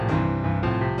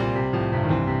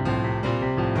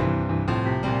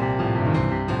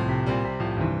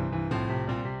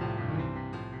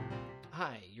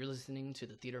to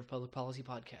the Theater of Public Policy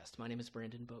podcast. My name is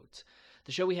Brandon Boat.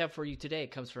 The show we have for you today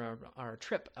comes from our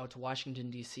trip out to Washington,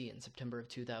 D.C. in September of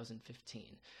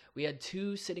 2015. We had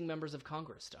two sitting members of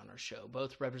Congress on our show,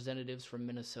 both representatives from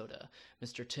Minnesota,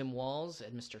 Mr. Tim Walz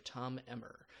and Mr. Tom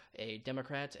Emmer, a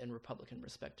Democrat and Republican,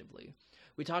 respectively.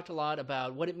 We talked a lot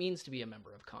about what it means to be a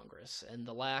member of Congress and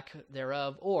the lack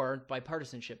thereof or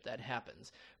bipartisanship that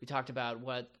happens. We talked about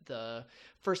what the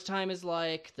first time is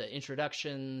like, the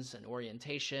introductions and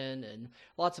orientation, and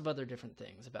lots of other different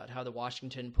things about how the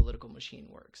Washington political machine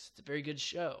works. It's a very good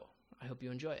show. I hope you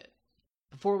enjoy it.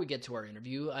 Before we get to our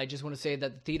interview, I just want to say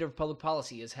that the Theater of Public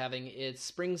Policy is having its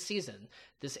spring season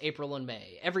this April and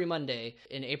May. Every Monday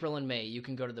in April and May, you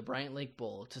can go to the Bryant Lake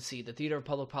Bowl to see the Theater of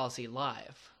Public Policy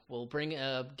live. We'll bring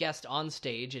a guest on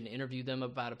stage and interview them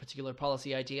about a particular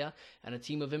policy idea, and a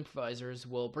team of improvisers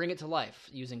will bring it to life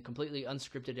using completely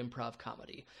unscripted improv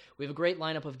comedy. We have a great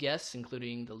lineup of guests,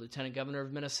 including the Lieutenant Governor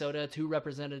of Minnesota, two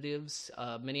representatives,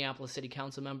 a Minneapolis City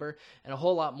Council member, and a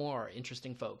whole lot more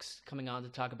interesting folks coming on to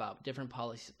talk about different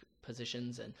policy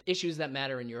positions and issues that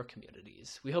matter in your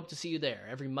communities. We hope to see you there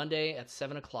every Monday at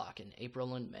 7 o'clock in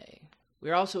April and May. We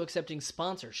are also accepting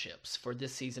sponsorships for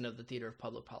this season of the Theater of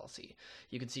Public Policy.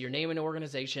 You can see your name and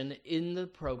organization in the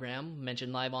program,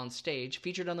 mentioned live on stage,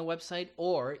 featured on the website,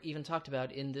 or even talked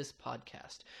about in this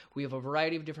podcast. We have a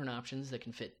variety of different options that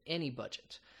can fit any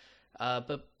budget.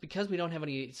 But because we don't have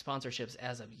any sponsorships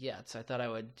as of yet, so I thought I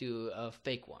would do a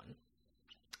fake one.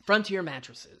 Frontier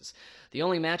Mattresses, the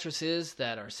only mattresses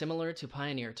that are similar to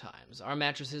Pioneer Times. Our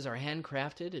mattresses are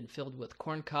handcrafted and filled with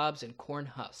corn cobs and corn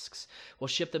husks. We'll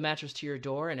ship the mattress to your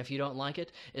door, and if you don't like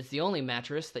it, it's the only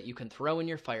mattress that you can throw in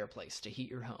your fireplace to heat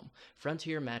your home.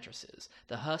 Frontier Mattresses,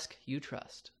 the husk you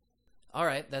trust. All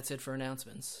right, that's it for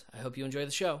announcements. I hope you enjoy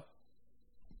the show.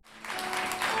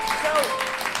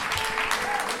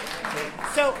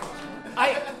 So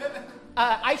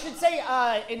I should say,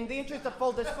 in the interest of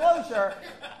full disclosure,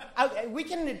 we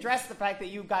can address the fact that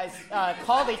you guys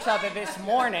called each other this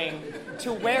morning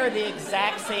to wear the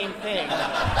exact same thing.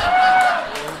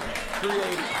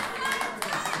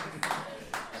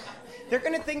 They're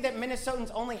going to think that Minnesotans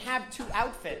only have two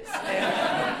outfits.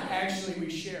 Actually,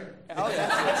 we share. Oh,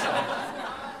 that's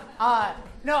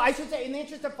no, I should say, in the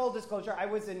interest of full disclosure, I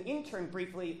was an intern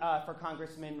briefly for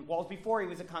Congressman Walz before he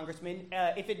was a congressman.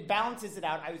 If it balances it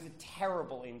out, I was a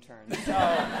terrible intern. So,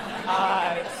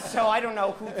 so I don't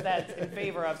know who that's in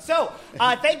favor of. So,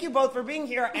 thank you both for being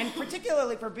here, and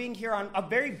particularly for being here on a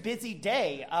very busy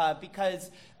day,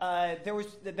 because there was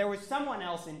someone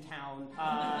else in town.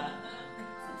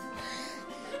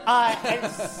 And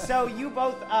so you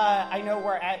both, I know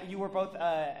you were both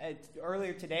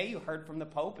earlier today. You heard from the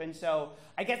Pope, and so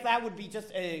I guess that would be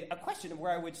just a question of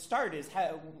where I would start is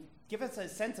give us a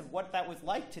sense of what that was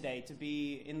like today to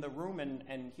be in the room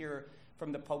and hear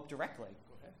from the Pope directly.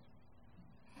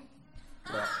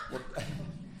 Go ahead. Well,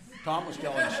 Tom was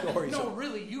telling stories. No,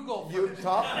 really, you go first.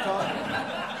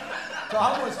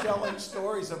 Tom was telling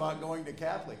stories about going to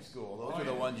Catholic school. Those are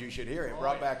the ones you should hear. It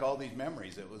brought back all these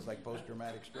memories. It was like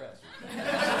post-traumatic stress.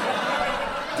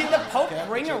 Did the Pope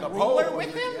bring a ruler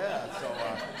with him?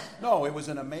 Yeah. No, it was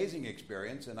an amazing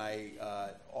experience, and I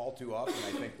all too often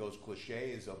I think those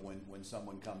cliches of when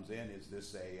someone comes in, is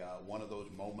this one of those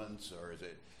moments, or is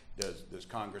it? Does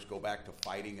Congress go back to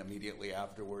fighting immediately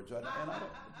afterwards? And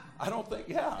I don't think.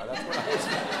 Yeah, that's what I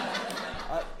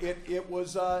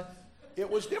was. It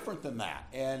was different than that.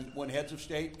 And when heads of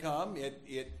state come,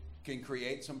 it can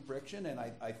create some friction. And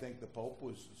I think the Pope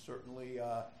was certainly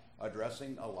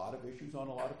addressing a lot of issues on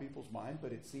a lot of people's mind.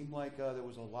 But it seemed like there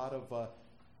was a lot of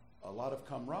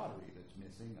camaraderie that's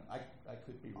missing. I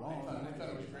could be wrong. I thought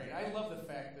it was great. I love the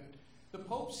fact that the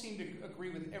Pope seemed to agree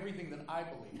with everything that I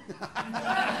believe.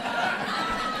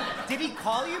 Did he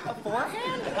call you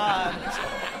beforehand?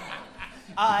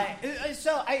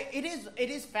 It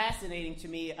is fascinating to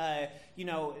me, to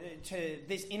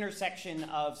this intersection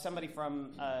of somebody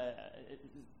from a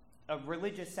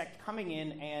religious sect coming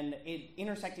in and it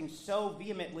intersecting so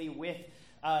vehemently with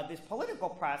this political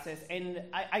process. And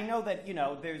I know that,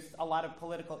 there's a lot of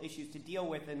political issues to deal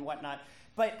with and whatnot.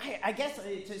 But I guess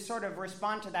to sort of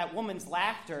respond to that woman's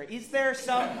laughter, is there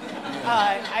some,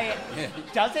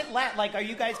 does it like, are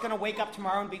you guys going to wake up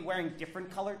tomorrow and be wearing different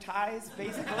color ties,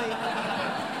 basically?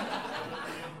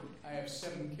 I have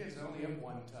 7 kids. I only have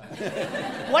 1 tie.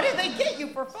 What did they get you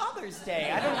for Father's Day?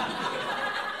 I don't know.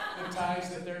 The ties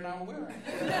that they're not wearing.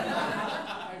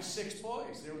 I have 6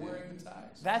 boys. They're wearing the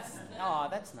ties. That's nice.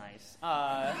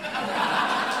 That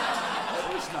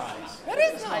is nice. That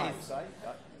is nice.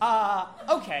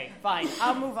 Okay, fine.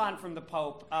 I'll move on from the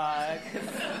Pope, 'cause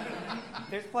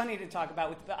there's plenty to talk about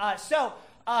with.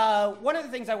 one of the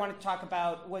things I wanted to talk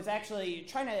about was actually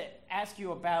trying to ask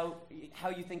you about how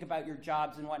you think about your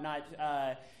jobs and whatnot.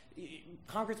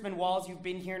 Congressman Walz, you've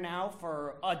been here now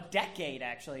for a decade,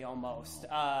 actually, almost.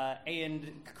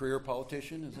 And career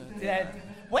politician, is that?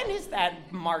 When is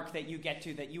that mark that you get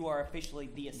to that you are officially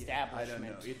the establishment? I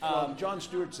don't know. Well, Jon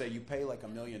Stewart say you pay like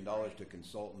 $1 million to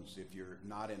consultants if you're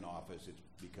not in office. It's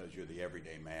because you're the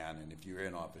everyday man, and if you're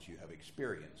in office, you have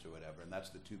experience or whatever. And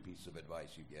that's the two pieces of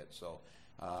advice you get. So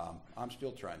I'm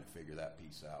still trying to figure that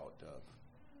piece out of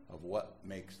what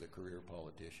makes the career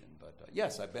politician. But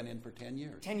yes, I've been in for 10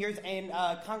 years. 10 years. And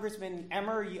Congressman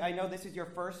Emmer, I know this is your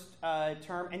first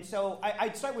term. And so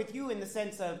I'd start with you in the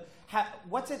sense of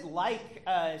what's it like,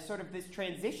 sort of this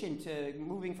transition to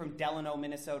moving from Delano,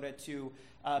 Minnesota to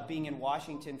being in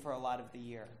Washington for a lot of the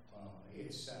year?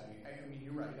 It's, I mean,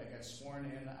 you're right. I got sworn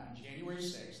in on January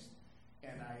 6th.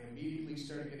 And I immediately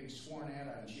started getting sworn in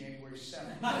on January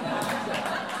 7th.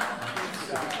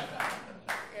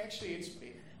 Actually, it's,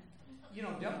 you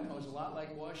know, Delano is a lot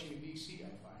like Washington, D.C., I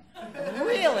find.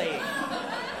 Really?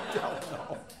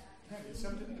 Delano. Did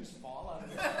something just fall out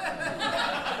of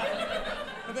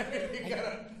it?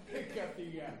 They got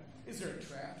the, is there a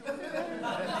trap over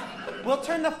there? We'll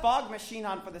turn the fog machine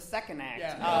on for the second act.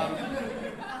 Yeah.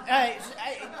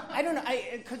 I don't know,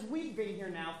 because we've been here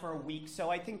now for a week, so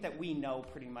I think that we know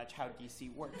pretty much how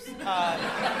DC works.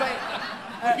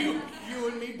 But you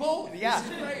and me both. Yeah.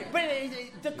 This is great. But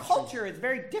the culture is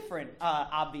very different,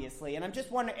 obviously, and I'm just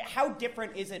wondering, how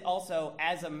different is it also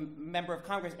as a member of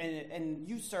Congress, and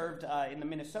you served in the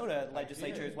Minnesota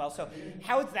legislature as well, so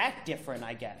how is that different,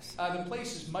 I guess? The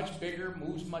place is much bigger,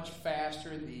 moves much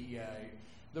faster.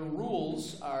 The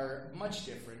rules are much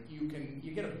different. You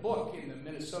get a book in the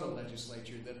Minnesota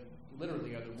legislature that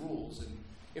literally are the rules, and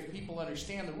if people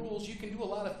understand the rules, you can do a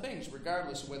lot of things,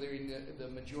 regardless of whether you're in the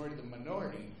majority or the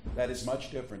minority. That is much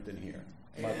different than here.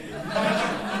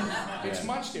 It's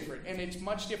much different, and it's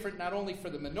much different not only for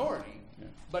the minority,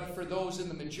 but for those in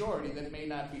the majority that may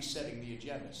not be setting the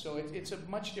agenda. So it's a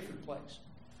much different place.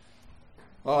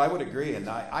 Well, I would agree, and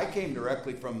I came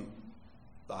directly from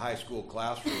the high school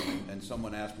classroom, and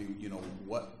someone asked me, you know,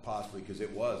 what possibly, because it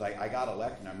was, I got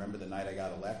elected, and I remember the night I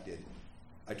got elected,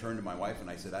 I turned to my wife and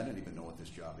I said, I don't even know what this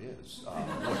job is,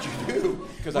 what you do,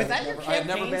 because I've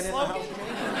never been in the House of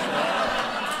Chamber.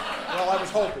 Well, I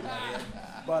was hoping I did.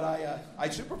 But I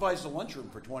supervised the lunchroom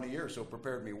for 20 years, so it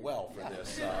prepared me well for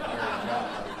this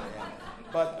job.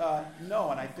 But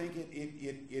no, and I think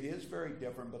it is very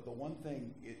different, but the one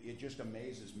thing, it just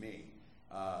amazes me.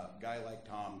 Guy like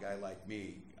Tom, guy like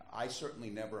me, I certainly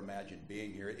never imagined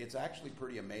being here. It's actually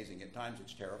pretty amazing. At times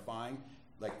it's terrifying,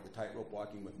 like the tightrope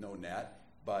walking with no net,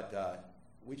 but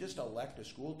we just elect a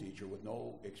school teacher with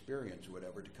no experience or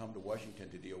whatever to come to Washington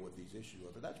to deal with these issues.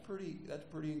 That's pretty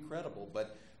incredible,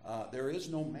 but there is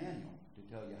no manual to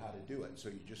tell you how to do it, so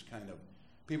you just kind of,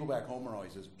 people back home are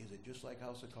always, is it just like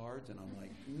House of Cards? And I'm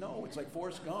like, no, it's like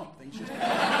Forrest Gump. Things just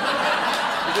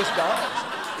happen. It just does.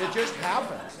 It just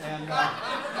happens. And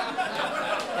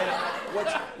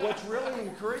what's really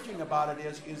encouraging about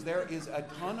it is there is a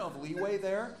ton of leeway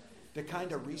there to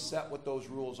kind of reset what those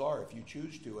rules are if you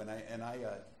choose to. And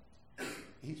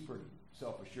he's pretty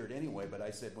self-assured anyway, but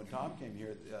I said when Tom came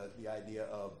here, the idea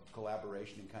of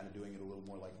collaboration and kind of doing it a little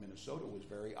more like Minnesota was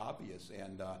very obvious,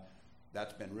 and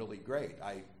that's been really great.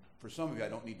 For some of you, I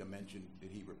don't need to mention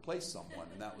that he replaced someone,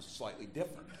 and that was slightly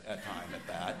different at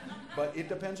that. But it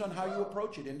depends on how you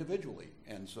approach it individually,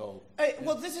 and so.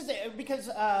 Well, this is it, because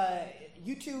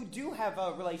you two do have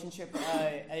a relationship,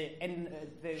 and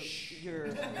you're.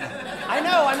 I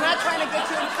know. I'm not trying to get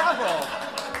you in trouble.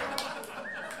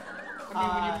 I mean,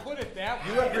 when you put it that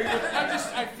way, you agreed with.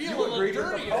 I feel a little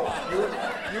dirty about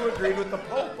it. You agreed with the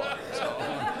Pope on it, so.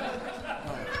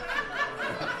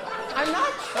 I'm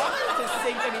not trying to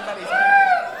sink anybody's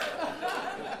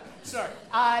head. Sorry.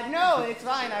 No, it's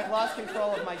fine. I've lost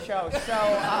control of my show, so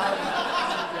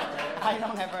I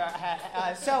don't ever.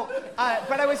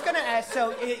 But I was going to ask.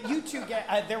 So you two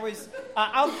get there was.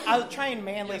 I'll try and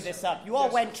manly this up. You all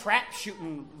went trap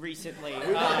shooting recently.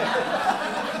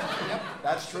 Yep.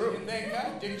 That's true. And thank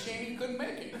God, Dick Cheney couldn't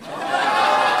make it.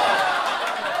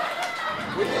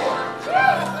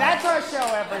 That's our show,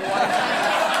 everyone.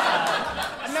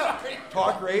 No.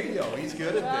 Talk radio. He's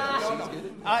good at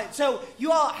this. So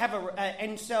you all have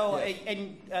and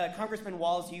Congressman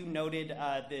Walz, you noted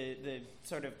the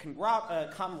sort of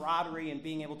camaraderie and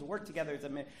being able to work together as a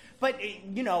man. But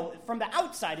you know, from the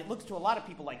outside, it looks to a lot of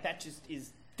people like that just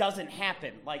doesn't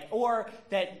happen, like, or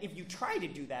that if you try to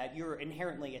do that, you're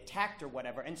inherently attacked or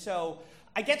whatever. And so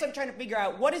I guess I'm trying to figure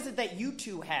out, what is it that you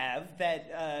two have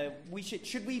that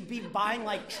should we be buying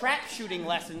like trap shooting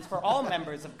lessons for all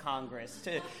members of Congress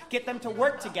to get them to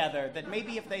work together, that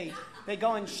maybe if they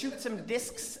go and shoot some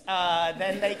discs,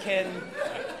 then they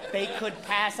could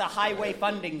pass a highway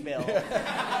funding bill.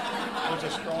 There's a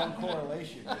strong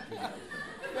correlation.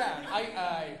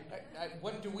 Yeah,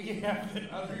 what do we have that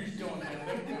others don't have?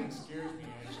 That kind of scares me,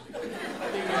 actually.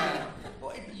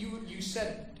 Well, you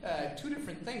said two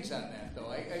different things on that, though.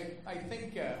 I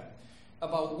think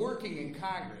about working in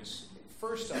Congress,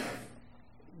 first off,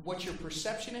 what your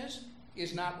perception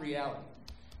is not reality.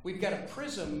 We've got a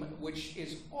prism, which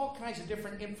is all kinds of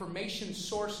different information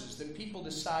sources that people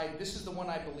decide, this is the one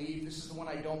I believe, this is the one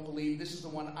I don't believe, this is the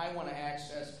one I want to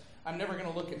access. I'm never going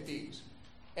to look at these.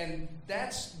 And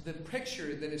that's the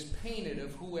picture that is painted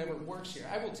of whoever works here.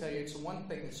 I will tell you, it's the one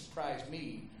thing that surprised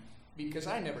me, because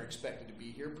I never expected to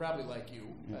be here, probably like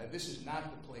you. This is not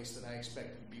the place that I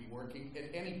expected to be working at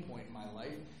any point in my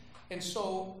life. And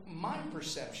so my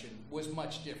perception was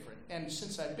much different. And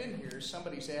since I've been here,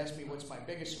 somebody's asked me what's my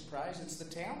biggest surprise. It's the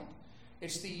talent.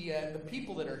 It's the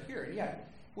people that are here. And yeah,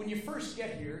 when you first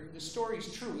get here, the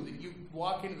story's true that you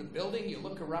walk into the building, you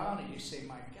look around, and you say,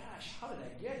 my gosh, how did I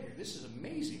get here? This is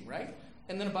amazing, right?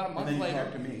 And then about a month later, you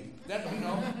talk to me. Then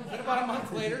about a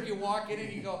month later, you walk in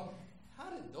and you go, how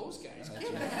did those guys get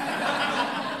here?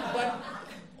 But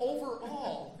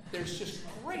overall, there's just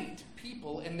great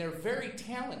people, and they're very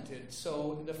talented.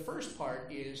 So the first part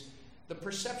is the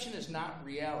perception is not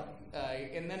reality.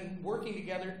 And then working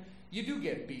together, you do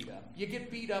get beat up. You get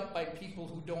beat up by people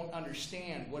who don't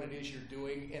understand what it is you're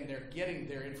doing, and they're getting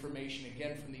their information,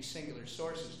 again, from these singular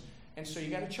sources. And so you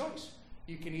got a choice.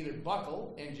 You can either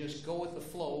buckle and just go with the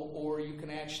flow, or you can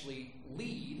actually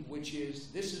lead, which is,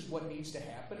 this is what needs to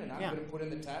happen, and I'm going to put in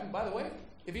the time. And by the way,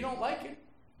 if you don't like it,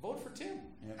 vote for Tim.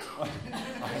 Yeah.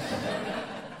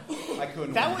 I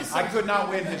could not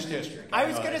win this district. I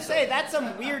was going to say, that's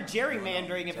some weird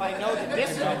gerrymandering if I know the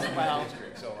districts well.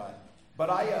 But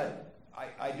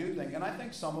I do think, and I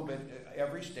think some of it,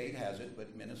 every state has it,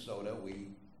 but Minnesota,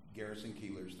 Garrison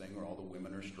Keillor's thing, where all the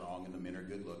women are strong and the men are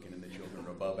good looking and the children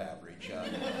are above average.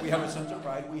 We have a sense of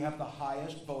pride. We have the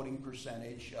highest voting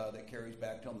percentage that carries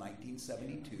back till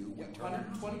 1972.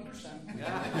 120%.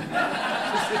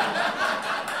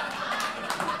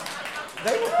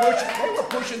 They were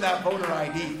pushing that voter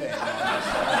ID thing.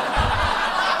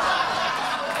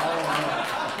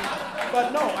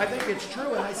 But no, I think it's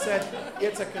true, and I said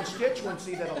it's a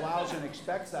constituency that allows and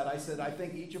expects that. I said I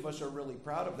think each of us are really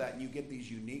proud of that, and you get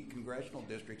these unique congressional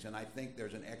districts, and I think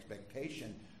there's an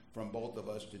expectation from both of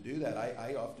us to do that.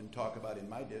 I often talk about in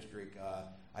my district,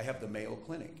 I have the Mayo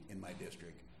Clinic in my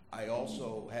district. I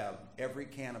also have every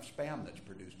can of Spam that's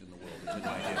produced in the world is in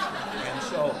my district. And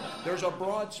so there's a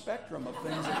broad spectrum of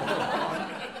things that go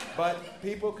on, but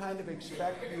people kind of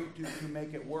expect you to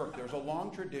make it work. There's a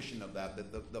long tradition of that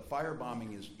the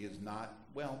firebombing is not,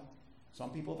 well, some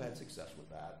people have had success with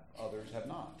that, others have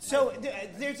not. So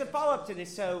there's a follow-up to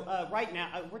this. So right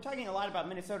now, we're talking a lot about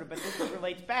Minnesota, but this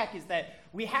relates back is that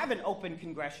we have an open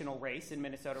congressional race in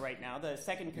Minnesota right now. The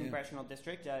 2nd Congressional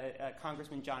District,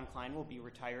 Congressman John Klein will be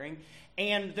retiring.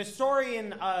 And the story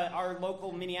in our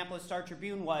local Minneapolis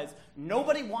Star-Tribune was,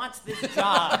 nobody wants this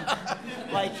job.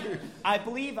 Like, I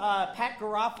believe Pat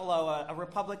Garofalo, a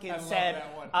Republican, said,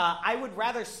 I would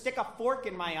rather stick a fork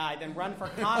in my eye than run for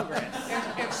Congress.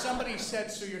 And somebody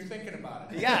said, so you're thinking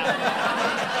about it. Yeah.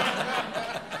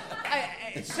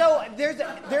 So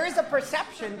there is a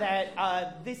perception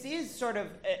that this is sort of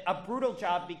a brutal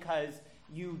job because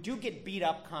you do get beat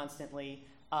up constantly.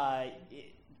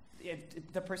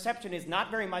 The perception is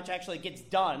not very much actually gets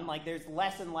done. Like, there's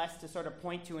less and less to sort of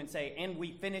point to and say, and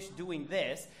we finished doing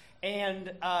this.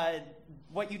 And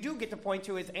what you do get to point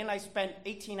to is, and I spent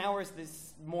 18 hours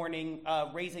this morning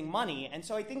raising money. And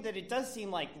so I think that it does seem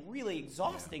like really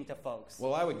exhausting to folks.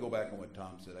 Well, I would go back on what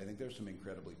Tom said. I think there's some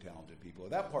incredibly talented people.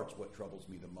 That part's what troubles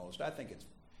me the most. I think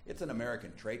it's an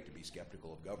American trait to be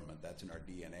skeptical of government. That's in our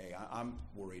DNA. I'm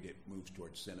worried it moves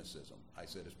towards cynicism. I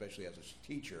said, especially as a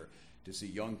teacher, to see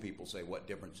young people say, what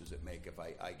difference does it make if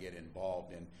I get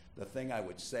involved? And the thing I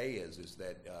would say is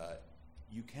that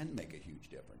you can make a huge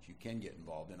difference. You can get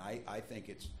involved. And I think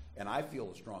and I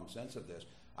feel a strong sense of this.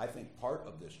 I think part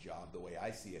of this job, the way I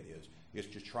see it, is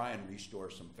to try and restore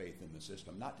some faith in the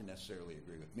system, not to necessarily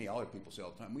agree with me. I'll hear people say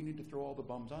all the time, we need to throw all the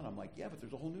bums on. I'm like, yeah, but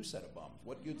there's a whole new set of bums.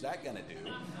 What good's that going to do?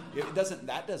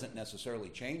 That doesn't necessarily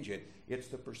change it. It's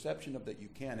the perception of that you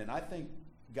can. And I think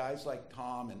guys like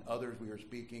Tom and others, we were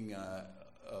speaking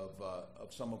of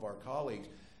some of our colleagues,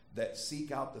 that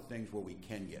seek out the things where we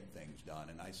can get things done.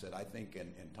 And I said, I think,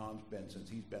 and Tom's been, since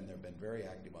he's been there, been very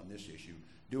active on this issue,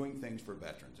 doing things for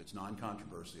veterans. It's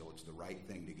non-controversial. It's the right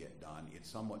thing to get done. It's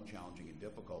somewhat challenging and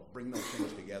difficult. Bring those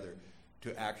things together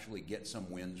to actually get some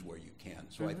wins where you can.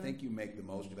 So I think you make the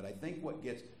most of it. I think what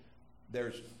gets,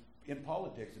 in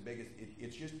politics, the biggest,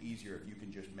 it's just easier if you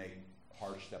can just make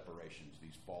harsh separations,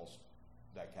 these false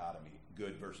dichotomy,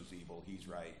 good versus evil, he's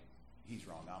right, he's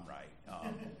wrong, I'm right.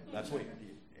 That's what,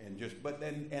 and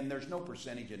there's no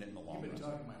percentage in it in the long run. You've been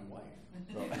talking to my wife.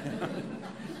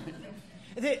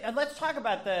 Let's talk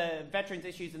about the veterans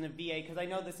issues in the VA, because I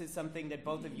know this is something that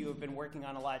both of you have been working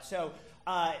on a lot. So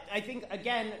I think,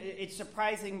 again, it's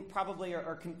surprising probably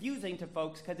or confusing to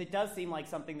folks, because it does seem like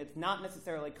something that's not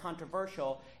necessarily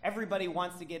controversial. Everybody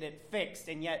wants to get it fixed,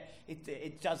 and yet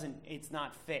it doesn't. It's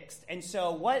not fixed. And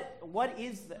so what's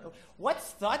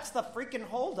the freaking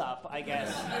holdup, I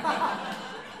guess?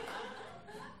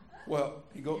 Well,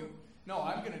 you go. No,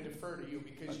 I'm going to defer to you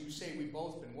because you say we've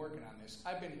both been working on this.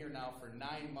 I've been here now for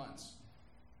 9 months.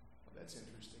 Well, that's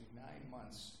interesting. 9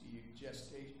 months. You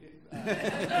just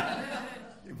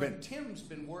but Tim's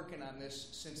been working on this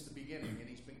since the beginning, and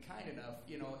he's been kind enough,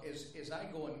 as I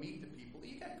go and meet the people,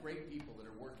 you got great people that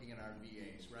are working in our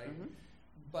VAs, right? Mm-hmm.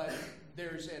 But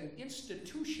there's an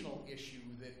institutional issue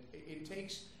that it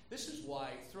takes. This is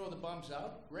why throw the bums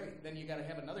out, great. Then you got to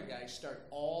have another guy start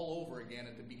all over again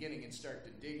at the beginning and start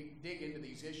to dig into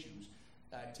these issues.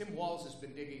 Tim Walz has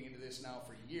been digging into this now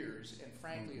for years, and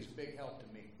frankly is a big help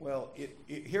to me. Well,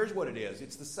 here's what it is.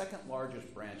 It's the second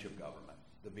largest branch of government,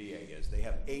 the VA is. They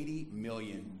have 80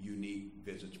 million unique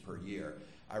visits per year.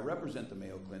 I represent the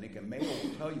Mayo Clinic, and Mayo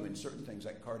will tell you in certain things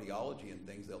like cardiology and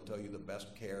things, they'll tell you the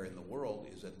best care in the world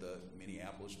is at the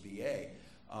Minneapolis VA.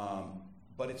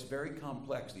 But it's very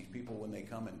complex. These people, when they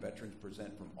come and veterans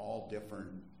present from all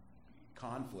different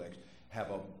conflicts,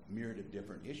 have a myriad of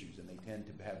different issues, and they tend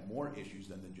to have more issues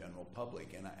than the general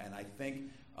public. And I think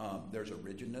there's a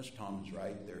rigidness. Tom's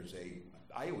right.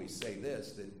 I always say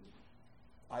this, that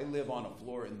I live on a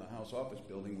floor in the House office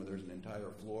building where there's an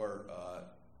entire floor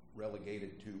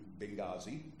relegated to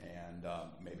Benghazi, and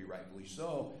maybe rightfully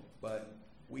so, but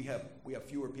we have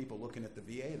fewer people looking at the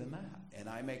VA than that. And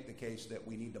I make the case that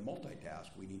we need to multitask.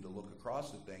 We need to look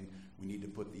across the thing. We need to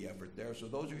put the effort there. So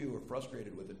those of you who are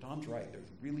frustrated with it, Tom's right.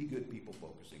 There's really good people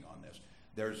focusing on this.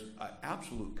 There's an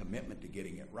absolute commitment to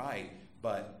getting it right.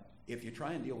 But if you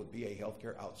try and deal with VA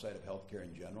healthcare outside of healthcare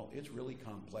in general, it's really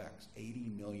complex.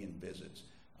 80 million visits,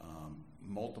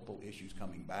 multiple issues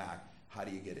coming back. How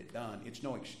do you get it done? It's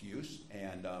no excuse.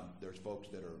 And there's folks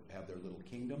that have their little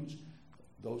kingdoms.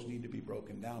 Those need to be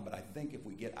broken down. But I think if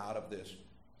we get out of this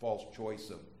false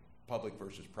choice of public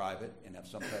versus private and have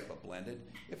some type of blended,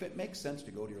 if it makes sense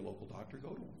to go to your local doctor, go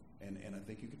to them. And I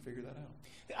think you can figure that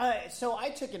out. So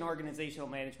I took an organizational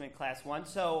management class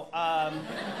once. So was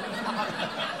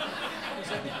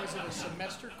it a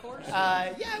semester course?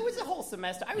 Yeah, it was a whole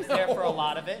semester. I was there for a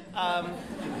lot of it.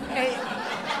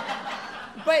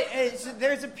 But so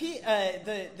there's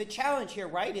the challenge here,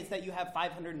 right, is that you have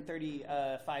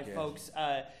 535 yes. folks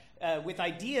with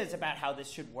ideas about how this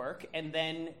should work, and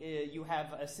then you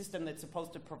have a system that's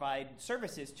supposed to provide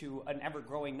services to an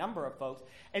ever-growing number of folks.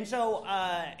 And so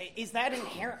is that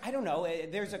inherent? I don't know.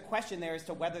 There's a question there as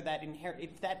to whether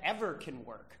if that ever can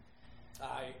work.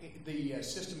 The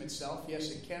system itself, yes,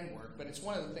 it can work, but it's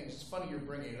one of the things. It's funny you're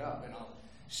bringing it up, and I'll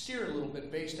steer a little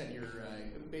bit based on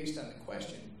the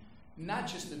question. Not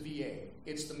just the VA,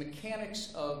 it's the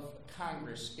mechanics of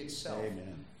Congress itself.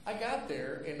 Amen. I got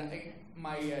there, and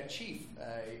my chief,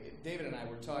 David and I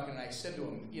were talking, and I said to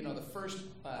him, the first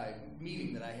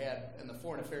meeting that I had in the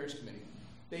Foreign Affairs Committee,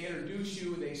 they introduce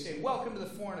you, they say, welcome to the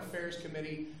Foreign Affairs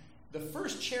Committee. The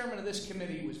first chairman of this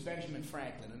committee was Benjamin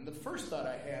Franklin, and the first thought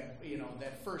I had,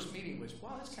 that first meeting was,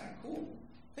 wow, that's kind of cool.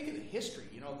 Think of the history,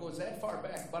 it goes that far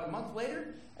back. About a month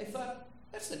later, I thought,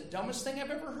 that's the dumbest thing I've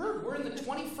ever heard. We're in the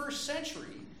 21st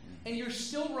century, and you're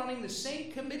still running the same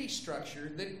committee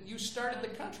structure that you started the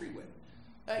country with.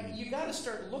 You got to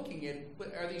start looking at,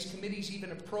 are these committees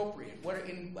even appropriate?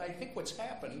 I think what's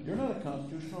happened... You're not a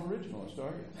constitutional originalist,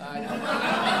 are you?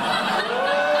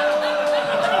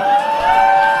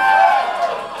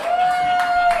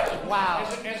 Wow.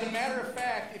 As a matter of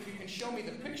fact, if you can show me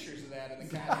the pictures of that in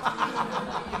the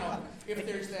Constitution, if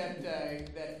there's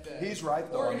that He's right,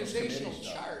 though, on his organizational committee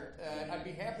stuff. chart, I'd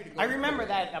be happy to go. I remember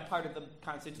through it. that part of the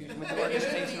Constitution with the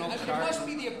organizational It chart. must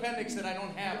be the appendix that I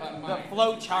don't have on The mine.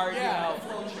 flow chart, Yeah, the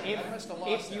flow chart. I must have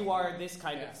lost if that. you are this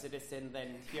kind of citizen,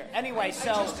 then here. Anyway, I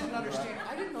so just didn't understand.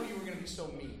 I didn't know you were going to be so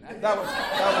mean. That was,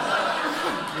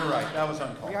 you're right, that was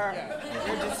uncalled we are Yeah.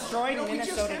 you're destroying We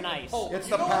just Minnesota have nice. hope. It's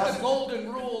you the know what past- the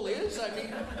golden rule is? I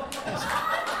mean,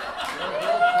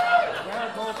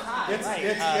 They're both high, It's, right?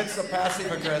 it's the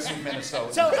passive-aggressive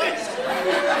Minnesota. So,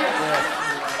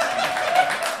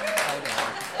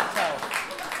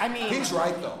 I mean, He's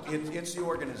right, though. It's the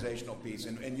organizational piece.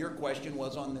 And your question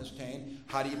was on this, Tane,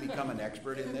 how do you become an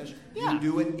expert in this? Yeah. You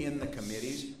do it in the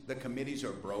committees. The committees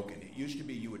are broken. It used to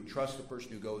be you would trust the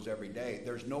person who goes every day.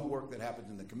 There's no work that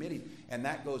happens in the committees. And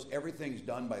that goes, everything's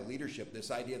done by leadership. This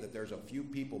idea that there's a few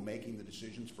people making the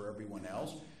decisions for everyone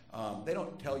else. They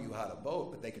don't tell you how to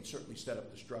vote, but they can certainly set up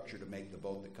the structure to make the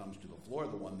vote that comes to the floor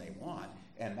the one they want.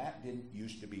 And that didn't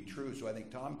used to be true. So I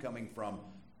think Tom coming from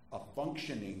a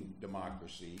functioning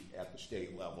democracy at the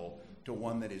state level to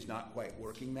one that is not quite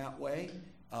working that way,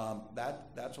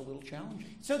 that's a little challenging.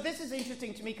 So this is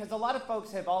interesting to me because a lot of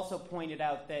folks have also pointed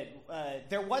out that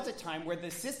there was a time where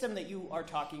the system that you are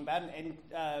talking about, and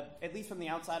at least from the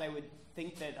outside, I would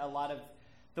think that a lot of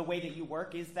the way that you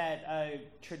work is that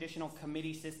traditional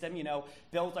committee system. You know,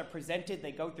 bills are presented,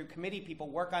 they go through committee, people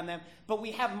work on them. But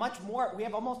we have much more, we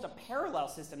have almost a parallel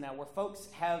system now where folks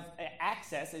have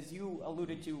access, as you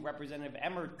alluded to, Representative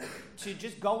Emmer, to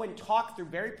just go and talk through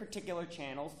very particular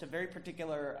channels to very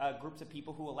particular groups of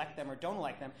people who elect them or don't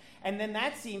elect them. And then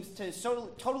that seems to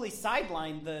totally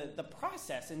sideline the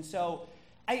process. And so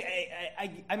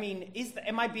I mean,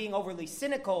 am I being overly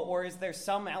cynical, or is there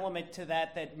some element to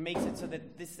that makes it so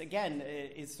that this, again,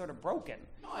 is sort of broken?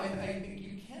 no, I think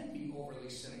you can be overly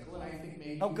cynical, and I think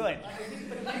maybe. Oh, good. I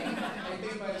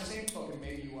think by the same token,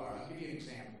 maybe you are. I'll give you an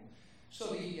example.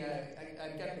 So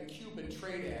I got the Cuban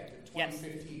Trade Act of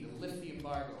 2015 to lift the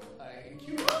embargo in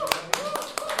Cuba.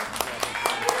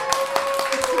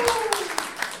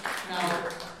 Now,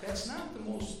 that's not the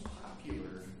most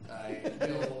popular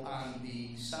bill on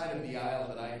the side of the aisle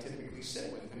that I typically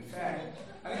sit with. In fact,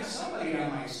 I think somebody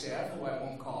on my staff, who I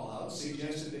won't call out,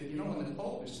 suggested that, when the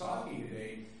Pope is talking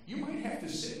today, you might have to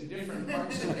sit in different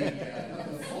parts of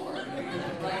the floor to be in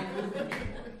the right group of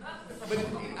people. But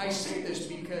I say this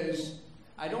because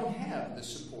I don't have the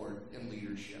support and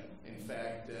leadership. In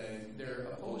fact, they're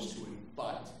opposed to it.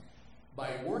 But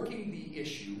by working the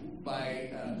issue,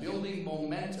 by building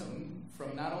momentum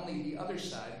from not only the other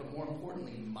side, but more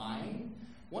importantly, mine,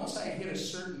 once I hit a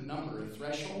certain number, a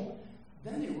threshold,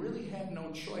 then they really have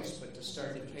no choice but to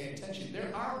start to pay attention.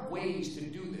 There are ways to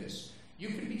do this. You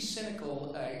can be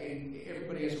cynical, and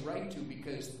everybody has a right to,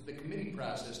 because the committee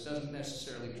process doesn't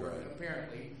necessarily work,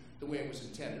 apparently, the way it was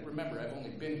intended. Remember, I've only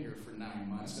been here for 9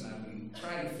 months, and I've been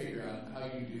trying to figure out how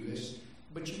you do this.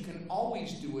 But you can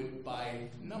always do it by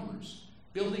numbers,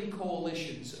 building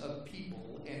coalitions of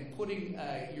people and putting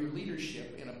your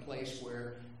leadership in a place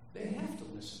where they have to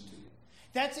listen to you.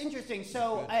 That's interesting.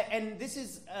 So, and this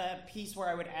is a piece where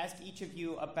I would ask each of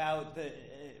you about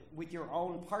with your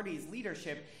own party's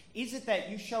leadership. Is it that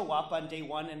you show up on day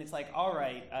one and it's like, all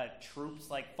right, troops,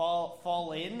 like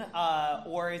fall in,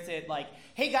 or is it like,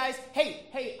 hey guys,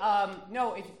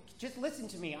 no, just listen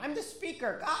to me. I'm the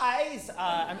speaker, guys.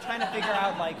 I'm trying to figure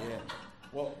out like. Yeah.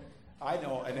 Well, I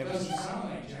know, and it was. Doesn't sound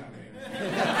like jumping.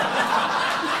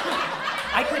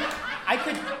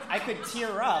 I could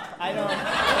tear up. I don't.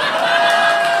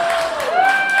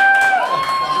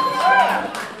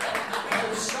 It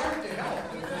would start to help,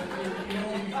 but you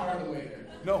only be part of the way there.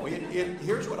 No,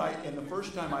 here's what and the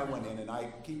first time I went in, and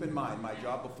I keep in mind, my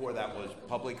job before that was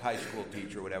public high school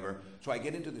teacher or whatever. So I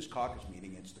get into this caucus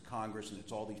meeting, it's the Congress, and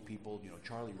it's all these people,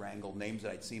 Charlie Rangel, names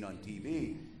that I'd seen on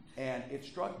TV. And it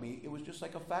struck me, it was just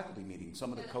like a faculty meeting.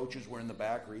 Some of the coaches were in the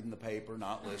back reading the paper,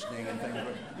 not listening, and things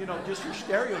were, just your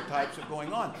stereotypes of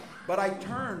going on. But I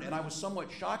turned, and I was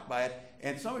somewhat shocked by it.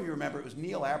 And some of you remember, it was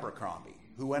Neil Abercrombie,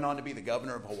 who went on to be the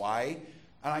governor of Hawaii.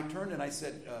 And I turned and I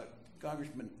said,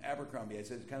 Congressman Abercrombie, I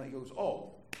said, he goes,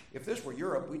 oh, if this were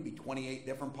Europe, we'd be 28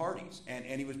 different parties.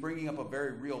 And he was bringing up a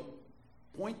very real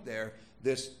point there,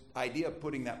 this idea of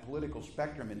putting that political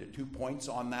spectrum into 2 points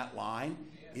on that line.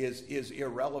 Is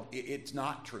irrelevant. It's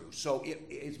not true. So it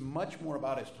is much more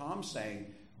about, as Tom's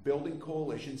saying, building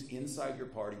coalitions inside your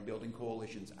party, building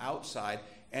coalitions outside,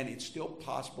 and it's still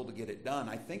possible to get it done.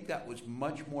 I think that was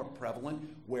much more prevalent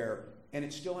and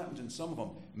it still happens in some of them.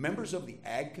 Members of the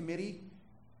Ag Committee,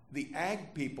 the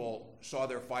Ag people saw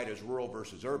their fight as rural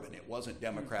versus urban. It wasn't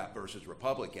Democrat versus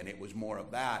Republican. It was more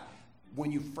of that.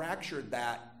 When you fractured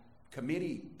that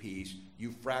committee piece,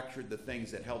 you fractured the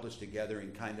things that held us together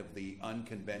in kind of the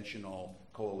unconventional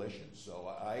coalitions.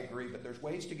 So I agree, but there's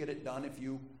ways to get it done if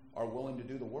you are willing to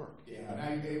do the work. Yeah,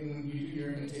 and when you do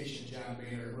your invitation, John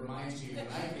Boehner, it reminds me when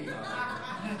I came out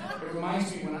here. It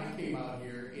reminds me when I came out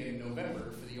here in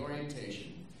November for the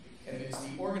orientation, and it's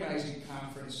the organizing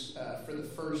conference for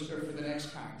the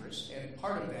next Congress. And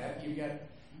part of that, you get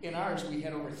in ours, we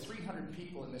had over 300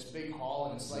 people in this big hall,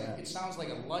 and it's like it sounds like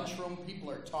a lunchroom. People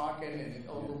are talking and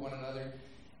over one another,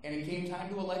 and it came time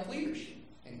to elect leadership.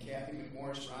 And Kathy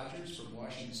McMorris Rogers from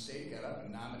Washington State got up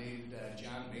and nominated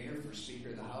John Boehner for Speaker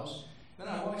of the House. Then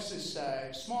I watched this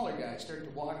smaller guy start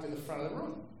to walk to the front of the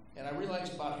room. And I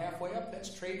realized about halfway up, that's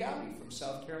Trey Gowdy from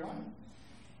South Carolina.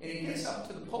 And he gets up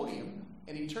to the podium,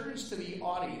 and he turns to the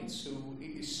audience, who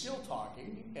is still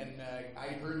talking. And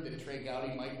I heard that Trey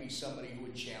Gowdy might be somebody who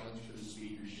would challenge for the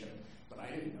speakership. But I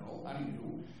didn't know. I'm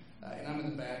new. And I'm in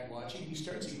the back watching. He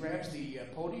grabs the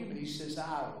podium, and he says,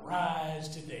 "I rise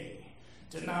today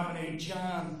to nominate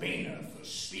John Boehner for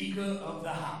Speaker of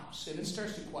the House." And it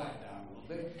starts to quiet down a little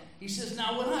bit. He says,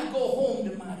 "Now when I go home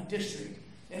to my district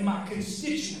and my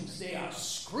constituents, they are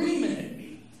screaming at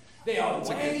me. They are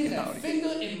wagging their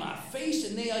finger in my face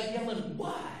and they are yelling,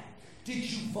 'Why did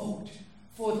you vote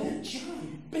for that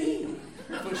John Boehner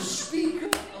for Speaker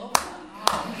of the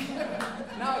House?'"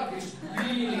 Now it gets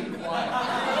really quiet.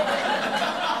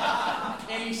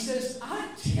 And he says, "I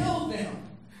tell them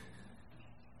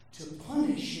to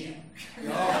punish him."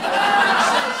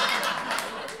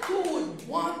 Who would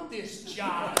want this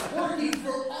job, working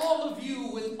for all of you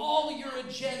with all of your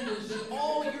agendas and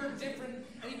all your different...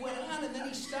 And he went on, and then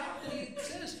he stopped, and he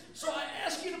says, "So I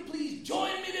ask you to please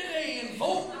join me today and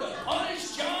vote to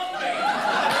punish John Boehner."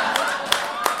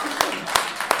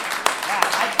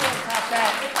 I can't top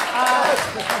that.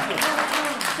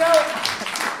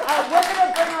 We're going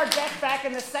to bring our guests back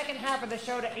in the second half of the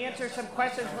show to answer some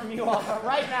questions from you all. But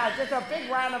right now, just a big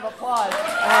round of applause.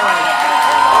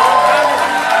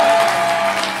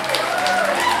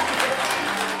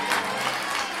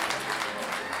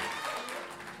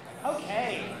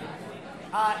 Okay.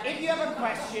 If you have a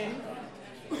question,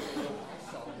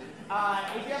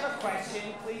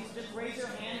 please just raise your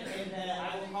hand, and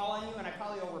I will call on you, and I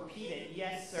probably will repeat it.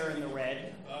 Yes, sir, in the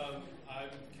red. I'm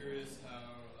curious how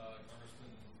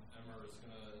Congressman Emmer is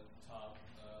going to top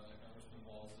Congressman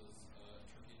Walz's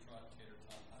turkey trot tater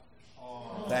tot hot dish.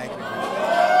 Thank you.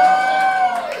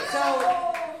 So,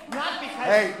 not because...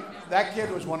 Hey, that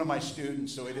kid was one of my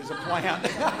students, so it is a plant.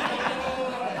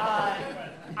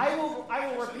 I will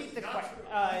repeat the question.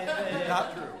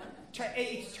 Not true.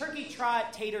 It's turkey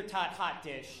trot tater tot hot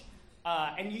dish.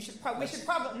 And we should probably,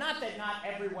 not that not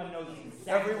everyone knows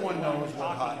exactly Everyone knows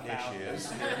what hot dish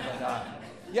is. But,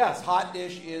 yes, hot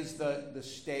dish is the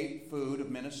state food of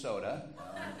Minnesota.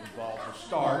 Involves a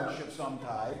starch of some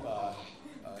type,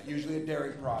 usually a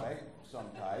dairy product of some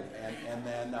type, and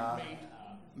then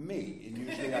meat. And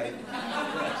usually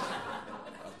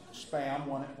Spam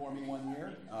won it for me one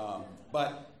year.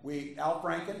 But Al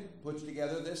Franken puts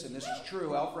together this, and this is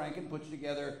true. Al Franken puts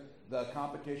together the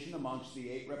competition amongst the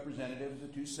 8 representatives, the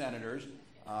 2 senators.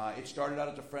 It started out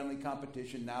as a friendly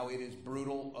competition. Now it is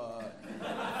brutal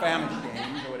famished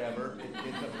games or whatever.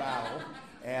 It's a battle.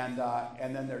 And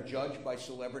then they're judged by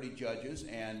celebrity judges.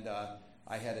 And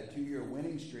I had a 2-year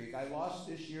winning streak. I lost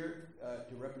this year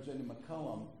to Representative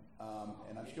McCollum.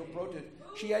 And I'm still protesting.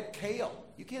 She had kale.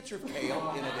 You can't serve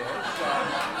kale in a dish.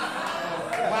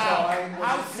 Wow,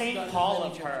 how St. Paul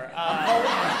of her. I'm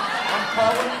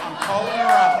calling her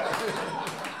out.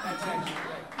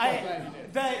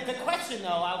 The question, though,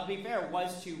 I'll be fair,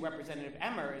 was to Representative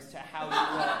Emmer as to how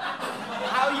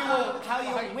you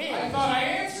will win. I thought I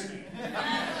answered it.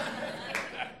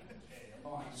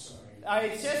 Oh, I'm sorry.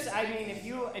 It's just, if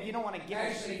you don't want to give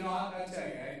Actually, no, I'll tell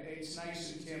you, it's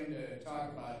nice of Tim to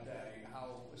talk about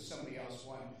how somebody else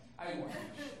won. I won.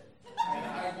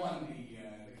 I won the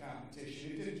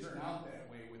competition. It didn't turn out that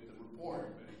way with the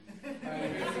report, but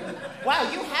wow,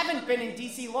 you haven't been in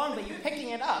D.C. long, but you're picking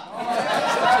it up.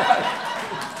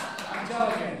 I'm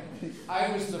telling you,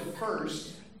 I was the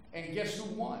first, and guess who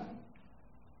won?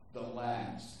 The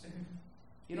last.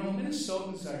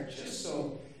 Minnesotans are just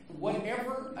so...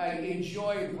 Whatever I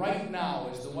enjoy right now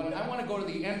is the one. I want to go to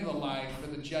the end of the line for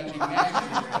the judging next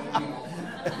year.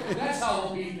 That's how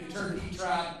we'll beat the turkey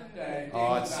trot.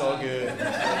 Oh, it's so good.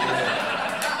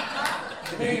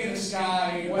 Big in the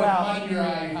sky, under your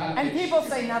eye. And people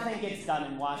say nothing gets done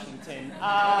in Washington.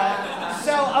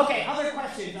 Okay, other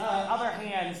questions, other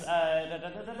hands.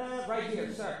 Right here,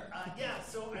 sir.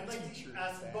 So I'd like to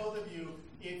ask both of you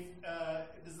if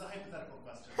this is a hypothetical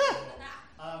question.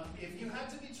 If you had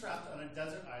to be trapped on a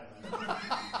desert island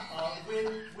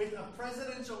with a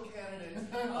presidential candidate of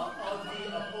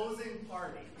the opposing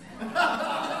party,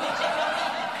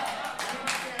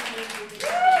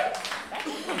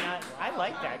 I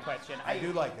like that question. I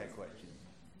do like that question.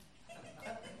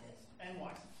 and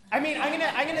why? I mean, I'm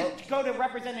gonna go to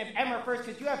Representative Emmer first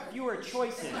because you have fewer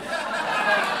choices.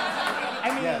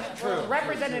 I mean, Yes, true.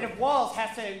 Representative Walz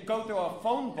has to go through a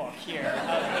phone book here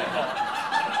of people.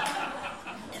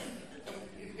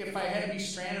 If I had to be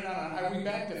stranded on, are we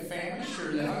back to famished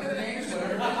or the Hunger Games,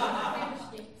 whatever?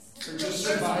 Or just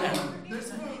surviving?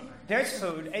 There's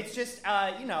food. It's just,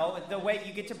 the way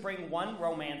you get to bring one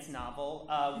romance novel,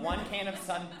 one can of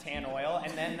suntan oil,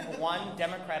 and then one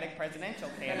Democratic presidential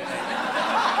candidate.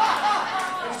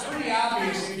 It's pretty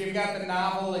obvious if you've got the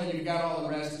novel and you've got all the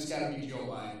rest, it's got to be Joe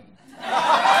Biden.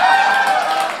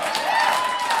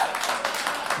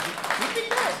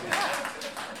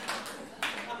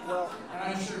 Well,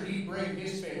 And I'm sure he'd bring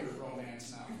his favorite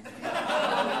romance novel.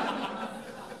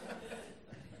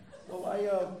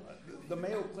 Well, the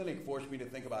Mayo Clinic forced me to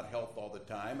think about health all the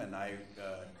time, and I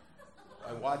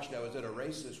was at a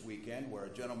race this weekend where a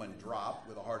gentleman dropped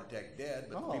with a heart attack dead,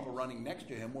 but the people running next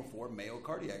to him were 4 Mayo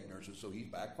cardiac nurses, so he's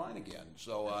back fine again.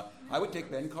 So I would take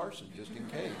Ben Carson just in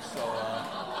case. So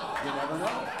you never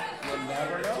know. You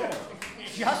never know.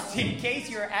 just in case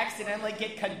you accidentally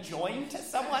get conjoined to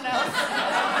someone else.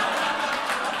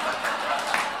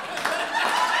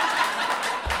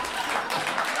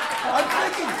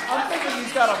 I'm thinking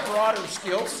he's got a broader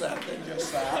skill set than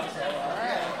just that. So,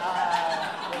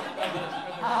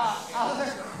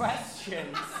 Other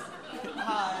questions?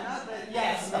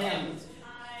 Yes, ma'am. Is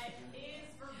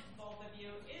for both of you,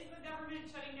 is the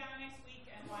government shutting down next week,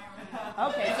 and why are we not?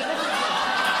 Okay, so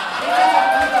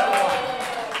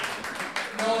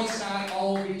No, it's not.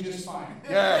 All will be just fine.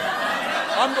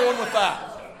 yeah, I'm going with that.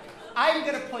 I'm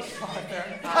going to push farther.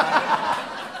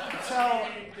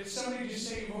 Did somebody just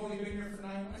say you've only been here for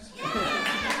 9 months?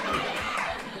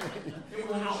 It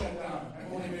won't shut down.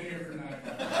 I've only been here for 9 months.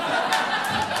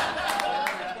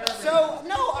 So,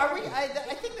 no, are we? I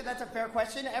think that's a fair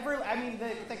question.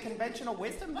 The conventional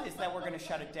wisdom is that we're going to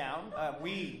shut it down.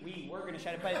 We're going to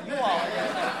shut it, but you all are going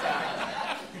to shut it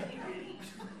down.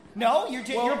 No, you're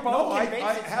both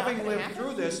convinced it's having not lived happen?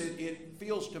 through this, it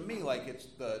feels to me like it's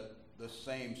the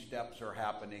same steps are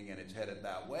happening and it's headed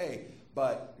that way.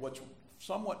 But what's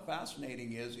somewhat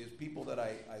fascinating is people that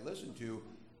I listen to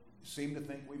seem to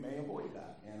think we may avoid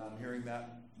that. And I'm hearing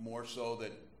that more so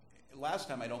that last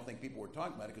time I don't think people were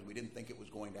talking about it because we didn't think it was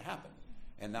going to happen.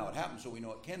 And now it happens, so we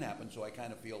know it can happen. So I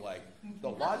kind of feel like the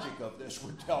logic of this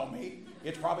would tell me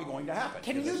it's probably going to happen.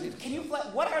 Can you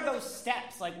what are those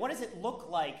steps? Like, what does it look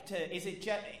like is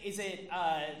it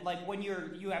like when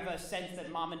you have a sense that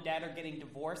mom and dad are getting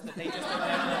divorced, that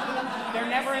they're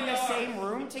never in the same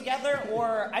room together?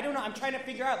 Or I don't know, I'm trying to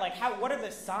figure out what are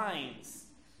the signs?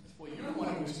 Well, you're the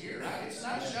one who was here. It's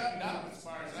not shutting down as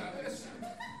far as I'm concerned.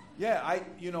 Yeah,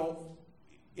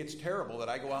 it's terrible that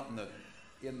I go out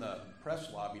in the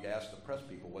press lobby to ask the press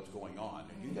people what's going on.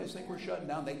 Do you guys think we're shutting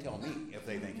down? They tell me if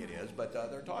they think it is, but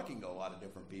they're talking to a lot of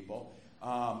different people.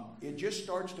 It just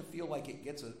starts to feel like it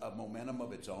gets a momentum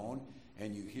of its own,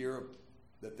 and you hear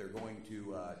that they're going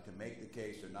to make the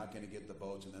case, they're not going to get the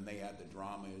votes, and then they add the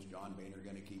drama, is John Boehner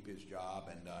going to keep his job?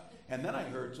 And then I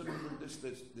heard this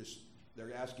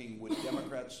they're asking, would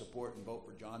Democrats support and vote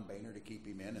for John Boehner to keep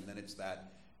him in? And then it's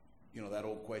that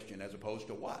old question, as opposed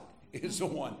to what is the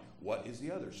one, what is the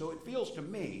other? So it feels to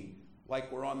me like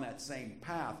we're on that same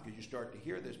path because you start to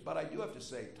hear this. But I do have to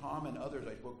say, Tom and others,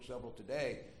 I spoke to several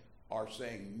today, are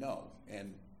saying no.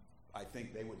 And I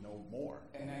think they would know more.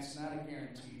 And that's not a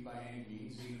guarantee by any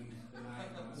means, even the 9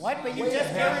 months. What? But you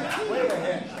just guaranteed. Wait a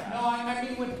minute. No, I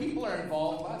mean, when people are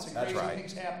involved, lots of That's crazy right.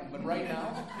 things happen. But right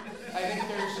now, I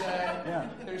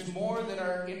think there's more that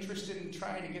are interested in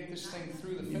trying to get this thing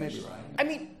through the finish line. I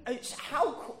mean,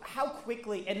 how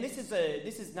quickly? And this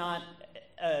is not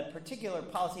a particular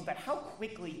policy, but how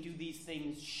quickly do these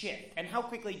things shift? And how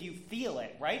quickly do you feel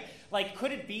it? Right? Like,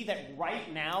 could it be that right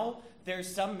now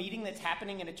there's some meeting that's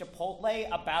happening in a Chipotle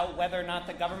about whether or not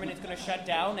the government is going to shut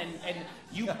down, and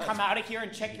you come out of here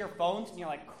and check your phones, and you're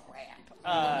like, crap.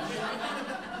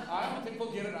 I don't think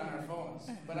we'll get it on our phones,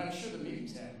 but I'm sure the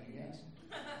meeting's happening.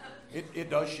 Yes.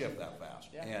 It does shift that fast.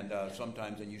 Yeah. And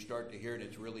sometimes, and you start to hear it,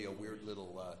 it's really a weird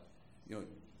little,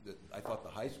 I thought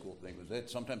the high school thing was it.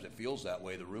 Sometimes it feels that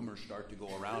way. The rumors start to go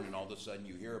around, and all of a sudden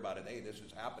you hear about it. Hey, this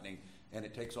is happening, and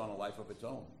it takes on a life of its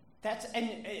own.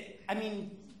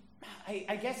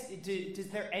 I guess, is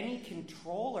there any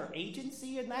control or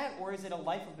agency in that, or is it a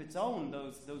life of its own,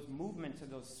 those movements or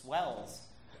those swells?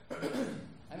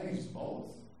 I think it's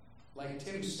both. Like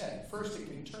Tim said, first it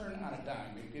can turn on a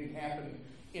dime. It can happen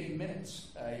in minutes.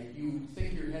 You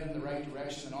think you're heading the right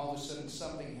direction, and all of a sudden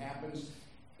something happens.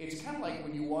 It's kind of like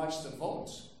when you watch the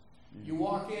votes. You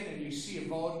walk in and you see a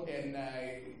vote, and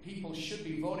people should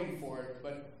be voting for it,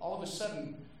 but all of a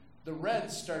sudden the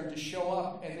reds start to show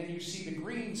up, and then you see the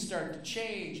greens start to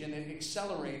change, and it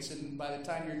accelerates, and by the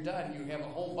time you're done, you have a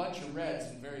whole bunch of reds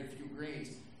and very few greens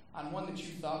on one that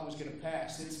you thought was going to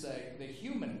pass. It's the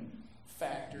human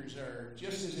factors are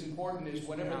just as important as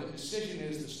whatever the decision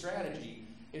is, the strategy.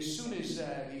 As soon as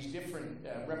these different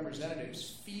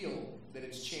representatives feel that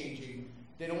it's changing,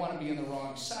 they don't want to be on the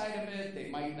wrong side of it. They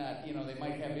might not, they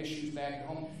might have issues back at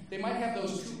home. They might have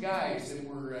those two guys that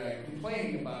were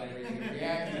complaining about everything and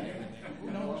reacting to everything. Who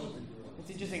knows?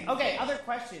 It's interesting. Okay, other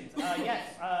questions? Yes,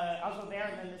 I'll go there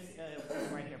and then this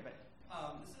right here. But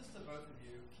this is to both of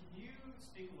you. Can you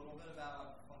speak a little bit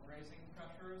about fundraising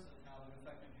pressures and how they've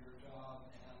affected your job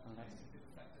and how they've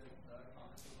affected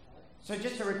Congress as a whole? So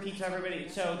just to repeat to everybody,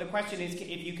 so the question is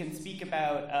if you can speak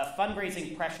about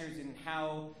fundraising pressures and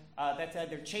how that's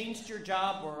either changed your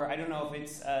job, or I don't know if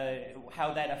it's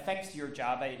how that affects your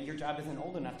job. Your job isn't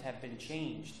old enough to have been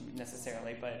changed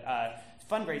necessarily, but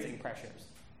fundraising pressures.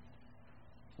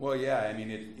 Well, yeah, I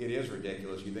mean, it is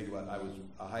ridiculous. You think about, I was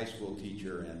a high school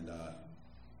teacher, and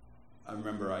I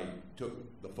remember I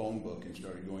took the phone book and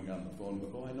started going down the phone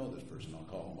book. Oh, I know this person, I'll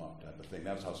call him up, type of thing.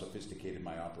 That's how sophisticated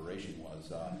my operation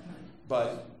was.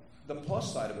 But the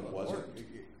plus side of it was,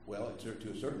 well, to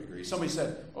a certain degree. Somebody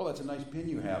said, oh, that's a nice pin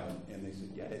you have. And they said,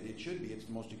 yeah, it should be. It's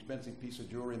the most expensive piece of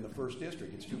jewelry in the 1st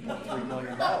District. It's $2.3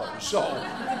 million. So,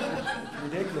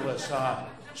 ridiculous.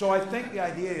 So I think the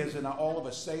idea is, and all of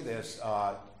us say this,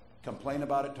 complain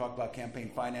about it, talk about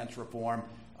campaign finance reform.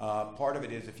 Part of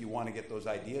it is if you want to get those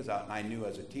ideas out, and I knew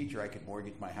as a teacher I could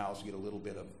mortgage my house, get a little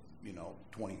bit of,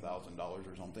 $20,000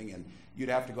 or something, and you'd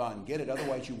have to go out and get it,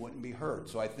 otherwise you wouldn't be heard.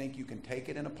 So I think you can take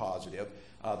it in a positive.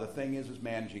 The thing is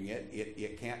managing it.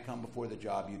 It can't come before the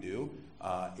job you do.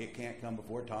 It can't come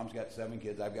before, Tom's got 7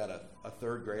 kids. I've got a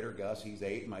 3rd grader, Gus, he's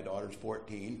 8, my daughter's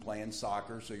 14, playing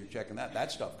soccer, so you're checking that.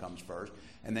 That stuff comes first,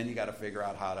 and then you got to figure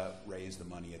out how to raise the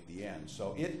money at the end.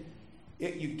 So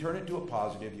you turn it to a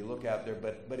positive, you look out there,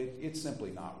 but it's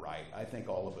simply not right. I think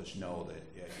all of us know that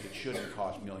it shouldn't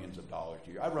cost millions of dollars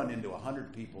to you. I run into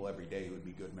 100 people every day who would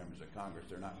be good members of Congress.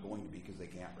 They're not going to be because they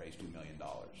can't raise $2 million,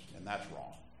 and that's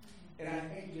wrong. And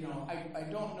I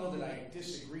don't know that I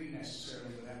disagree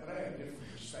necessarily with that, but I have a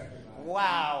different perspective on it.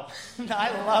 Wow.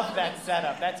 I love that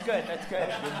setup. That's good. That's good.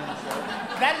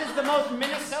 That is the most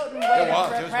Minnesotan way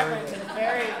of preference. It's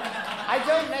very... I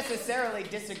don't necessarily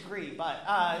disagree, but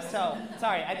so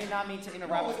sorry, I did not mean to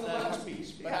interrupt. No, with the last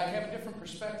piece, but I have a different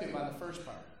perspective on the first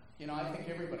part. I think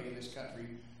everybody in this country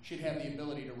should have the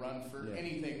ability to run for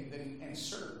anything and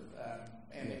serve.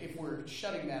 And if we're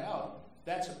shutting that out,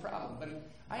 that's a problem. But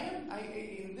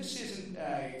and this isn't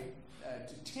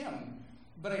to Tim,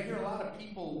 but I hear a lot of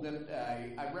people that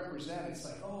I represent. It's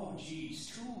like, oh,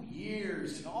 geez, 2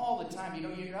 years, and all the time,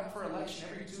 you're up for election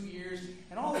every 2 years,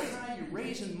 and all the time you're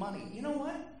raising money. You know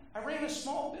what? I ran a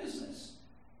small business.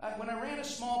 When I ran a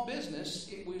small business,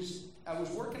 I was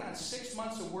working on 6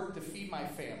 months of work to feed my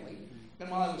family. And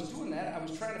while I was doing that, I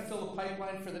was trying to fill a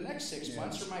pipeline for the next 6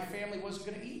 months, or my family wasn't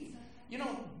going to eat.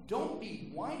 Don't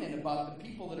be whining about the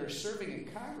people that are serving in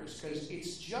Congress, because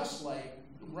it's just like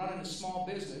running a small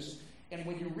business. And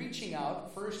when you're reaching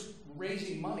out, first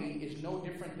raising money is no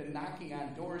different than knocking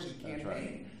on doors and campaigning.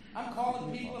 Right. I'm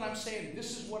calling people and I'm saying,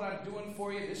 this is what I'm doing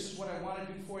for you. This is what I want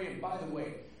to do for you. And by the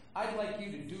way, I'd like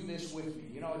you to do this with me.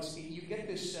 You get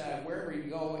this wherever you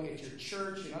go, at your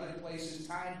church and other places,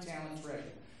 time, talent, treasure.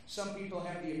 Some people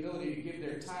have the ability to give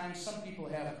their time. Some people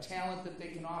have talent that they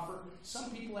can offer.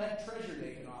 Some people have treasure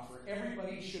they can offer.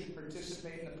 Everybody should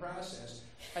participate in the process.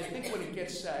 I think when it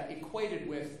gets equated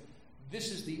with,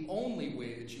 this is the only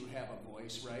way that you have a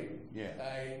voice, right? Yeah.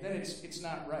 Then it's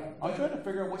not right. I'm trying to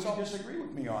figure out what you disagree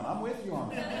with me on. I'm with you on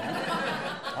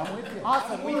that. I'm with you.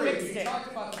 Awesome. We fixed it. You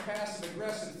talked about the passive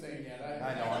aggressive thing yet.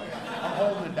 I know. I'm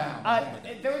holding it down.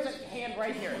 There was a hand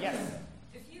right here. Yes.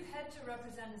 If you had to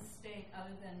represent a state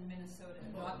other than Minnesota,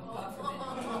 God forbid.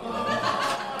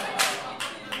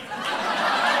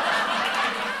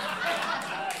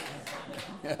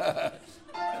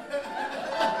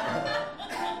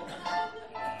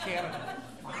 Canada.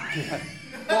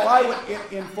 Well, I would,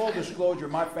 in full disclosure,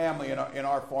 my family in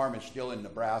our farm is still in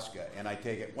Nebraska, and I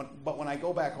take it. But when I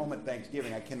go back home at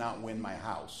Thanksgiving, I cannot win my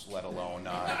house, let alone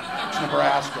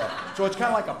Nebraska. So it's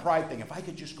kind of like a pride thing. If I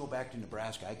could just go back to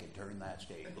Nebraska, I could turn that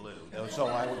state blue. So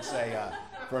I would say,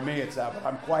 for me, it's that. But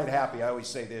I'm quite happy. I always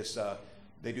say this.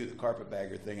 they do the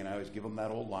carpetbagger thing, and I always give them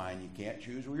that old line: you can't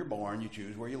choose where you're born, you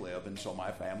choose where you live. And so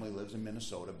my family lives in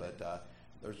Minnesota, but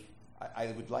I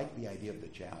would like the idea of the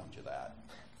challenge of that.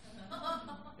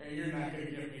 Yeah, you're not going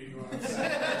to get me to go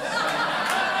outside.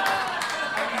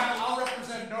 I'll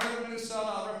represent northern Minnesota.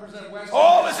 I'll represent western.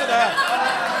 Oh, listen to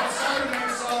that! Southern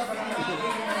Minnesota, but I'm not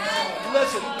leaving Minnesota.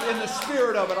 Listen, in the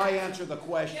spirit of it, I answer the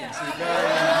question. See,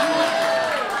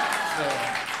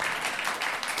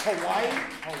 Hawaii.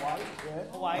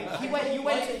 Hawaii.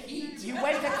 You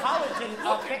went to college in.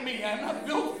 Look at me, I'm not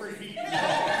built for heat.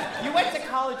 You went to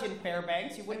college in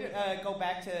Fairbanks. You wouldn't go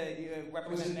back to It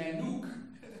was in represent. Nanook.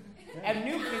 And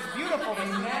Nuke is beautiful. In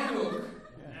Nanook.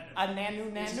 A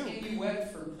Nanu. It's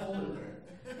Inuit for polar bear.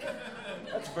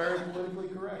 That's very politically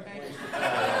correct. It's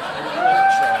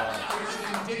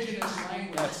an indigenous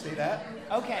language. Let's see that.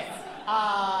 Okay.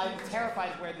 I'm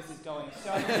terrified where this is going.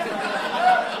 So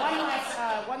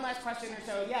one last question or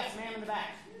so. Yes, ma'am in the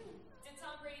back. Did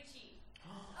Tom Brady cheat?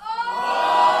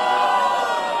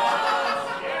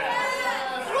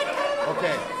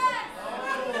 Okay.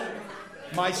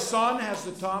 My son has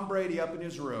the Tom Brady up in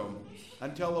his room.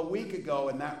 Until a week ago,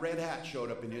 and that red hat showed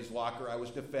up in his locker, I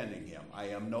was defending him. I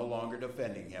am no longer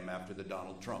defending him after the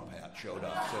Donald Trump hat showed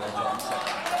up. So that's all I'm saying.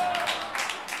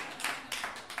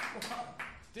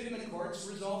 Didn't the courts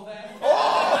resolve that?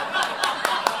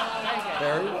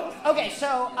 Very well. Okay,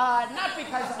 so not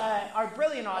because our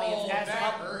brilliant audience That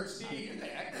asked. hurts. See,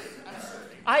 I'm sorry.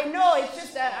 I know, it's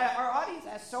just that our audience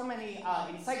asked so many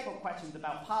insightful questions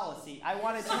about policy. I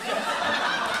wanted to just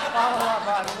follow up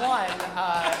on one,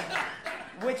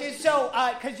 which is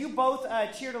because you both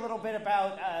cheered a little bit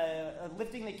about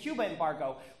lifting the Cuba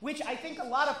embargo, which I think a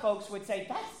lot of folks would say,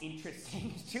 that's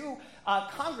interesting. Two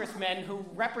congressmen who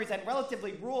represent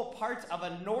relatively rural parts of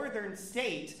a northern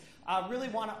state really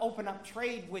want to open up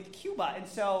trade with Cuba. And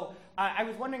so I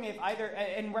was wondering if either,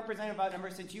 and Representative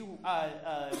Outnumber, since you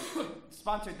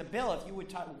sponsored the bill, if you would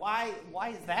talk, why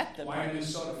is that the Why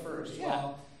Minnesota first? Yeah.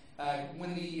 Well,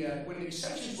 when the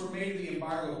exceptions were made to the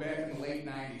embargo back in the late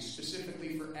 90s,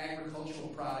 specifically for agricultural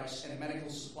products and medical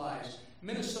supplies,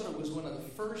 Minnesota was one of the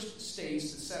first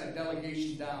states that sent a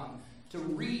delegation down to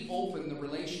reopen the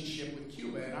relationship with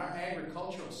Cuba. And our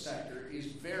agricultural sector is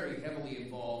very heavily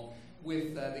involved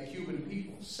with the Cuban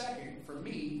people. Second, for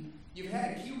me, you've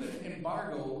had a Cuban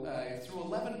embargo through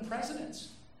 11 presidents.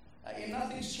 And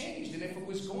nothing's changed. And if it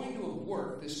was going to have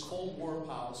worked, this Cold War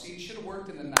policy, it should have worked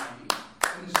in the 90s.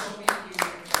 In the Soviet Union.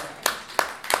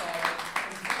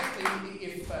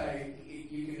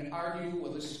 If you can argue,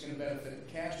 well, this is going to benefit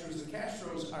the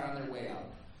Castros are on their way out.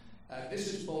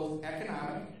 This is both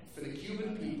economic for the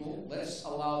Cuban people. Let's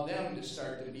allow them to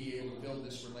start to be able to build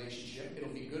this relationship.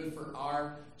 It'll be good for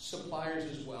our suppliers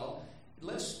as well.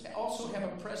 Let's also have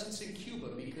a presence in Cuba,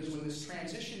 because when this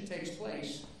transition takes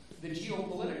place, the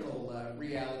geopolitical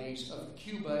realities of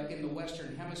Cuba in the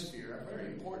Western Hemisphere are very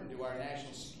important to our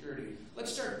national security.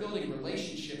 Let's start building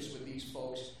relationships with these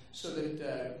folks so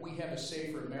that we have a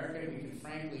safer America, and we can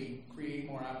frankly create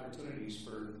more opportunities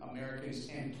for Americans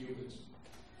and Cubans.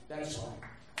 That's all.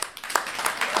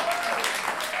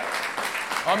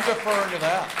 I'm deferring to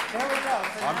that. There we go.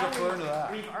 So I'm now deferring to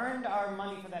that. We've earned our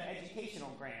money for that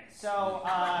educational grant. So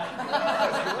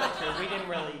we didn't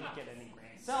really get any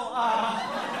grants. So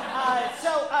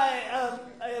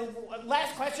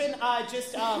last question.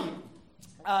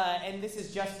 And this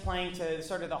is just playing to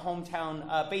sort of the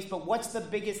hometown base. But what's the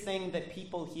biggest thing that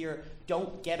people here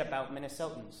don't get about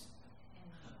Minnesotans?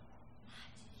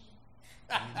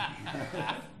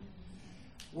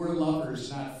 We're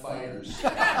lovers, not fighters.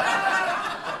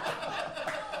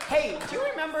 Hey, do you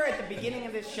remember at the beginning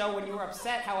of this show when you were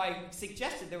upset how I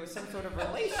suggested there was some sort of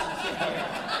relationship here?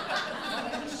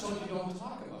 So you don't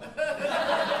talk about it.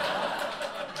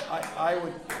 I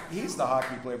would. He's the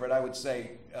hockey player, but I would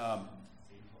say,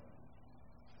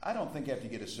 I don't think after you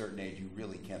get a certain age you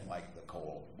really can't like the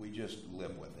cold. We just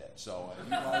live with it. So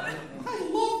I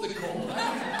love the cold.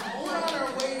 We're on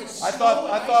our way to snow.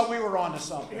 I thought we were on to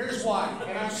something. Here's why,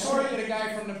 and I'm sorry that a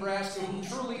guy from Nebraska who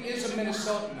truly is a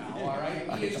Minnesotan now, all right?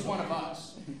 He is one of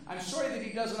us. I'm sorry that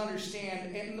he doesn't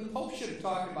understand, and the Pope should have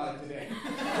talked about it today.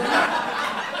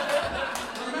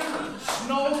 Remember,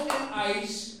 snow and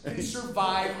ice can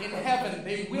survive in heaven.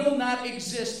 They will not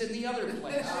exist in the other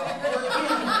place.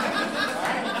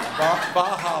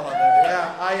 Valhalla there.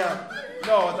 Yeah,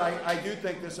 I do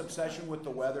think this obsession with the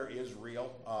weather is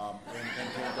real.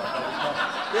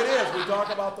 It is. We talk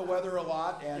about the weather a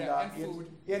lot, and food.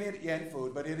 And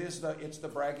food, but it's the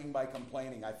bragging by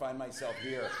complaining. I find myself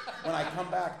here. When I come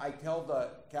back, I tell the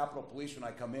Capitol Police when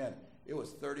I come in, it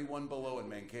was 31 below in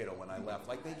Mankato when I left.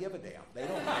 Like, they give a damn. They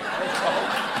don't care.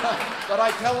 But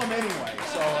I tell them anyway,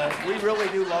 so we really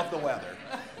do love the weather.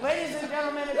 Ladies and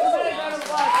gentlemen, it's a minute of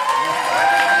applause.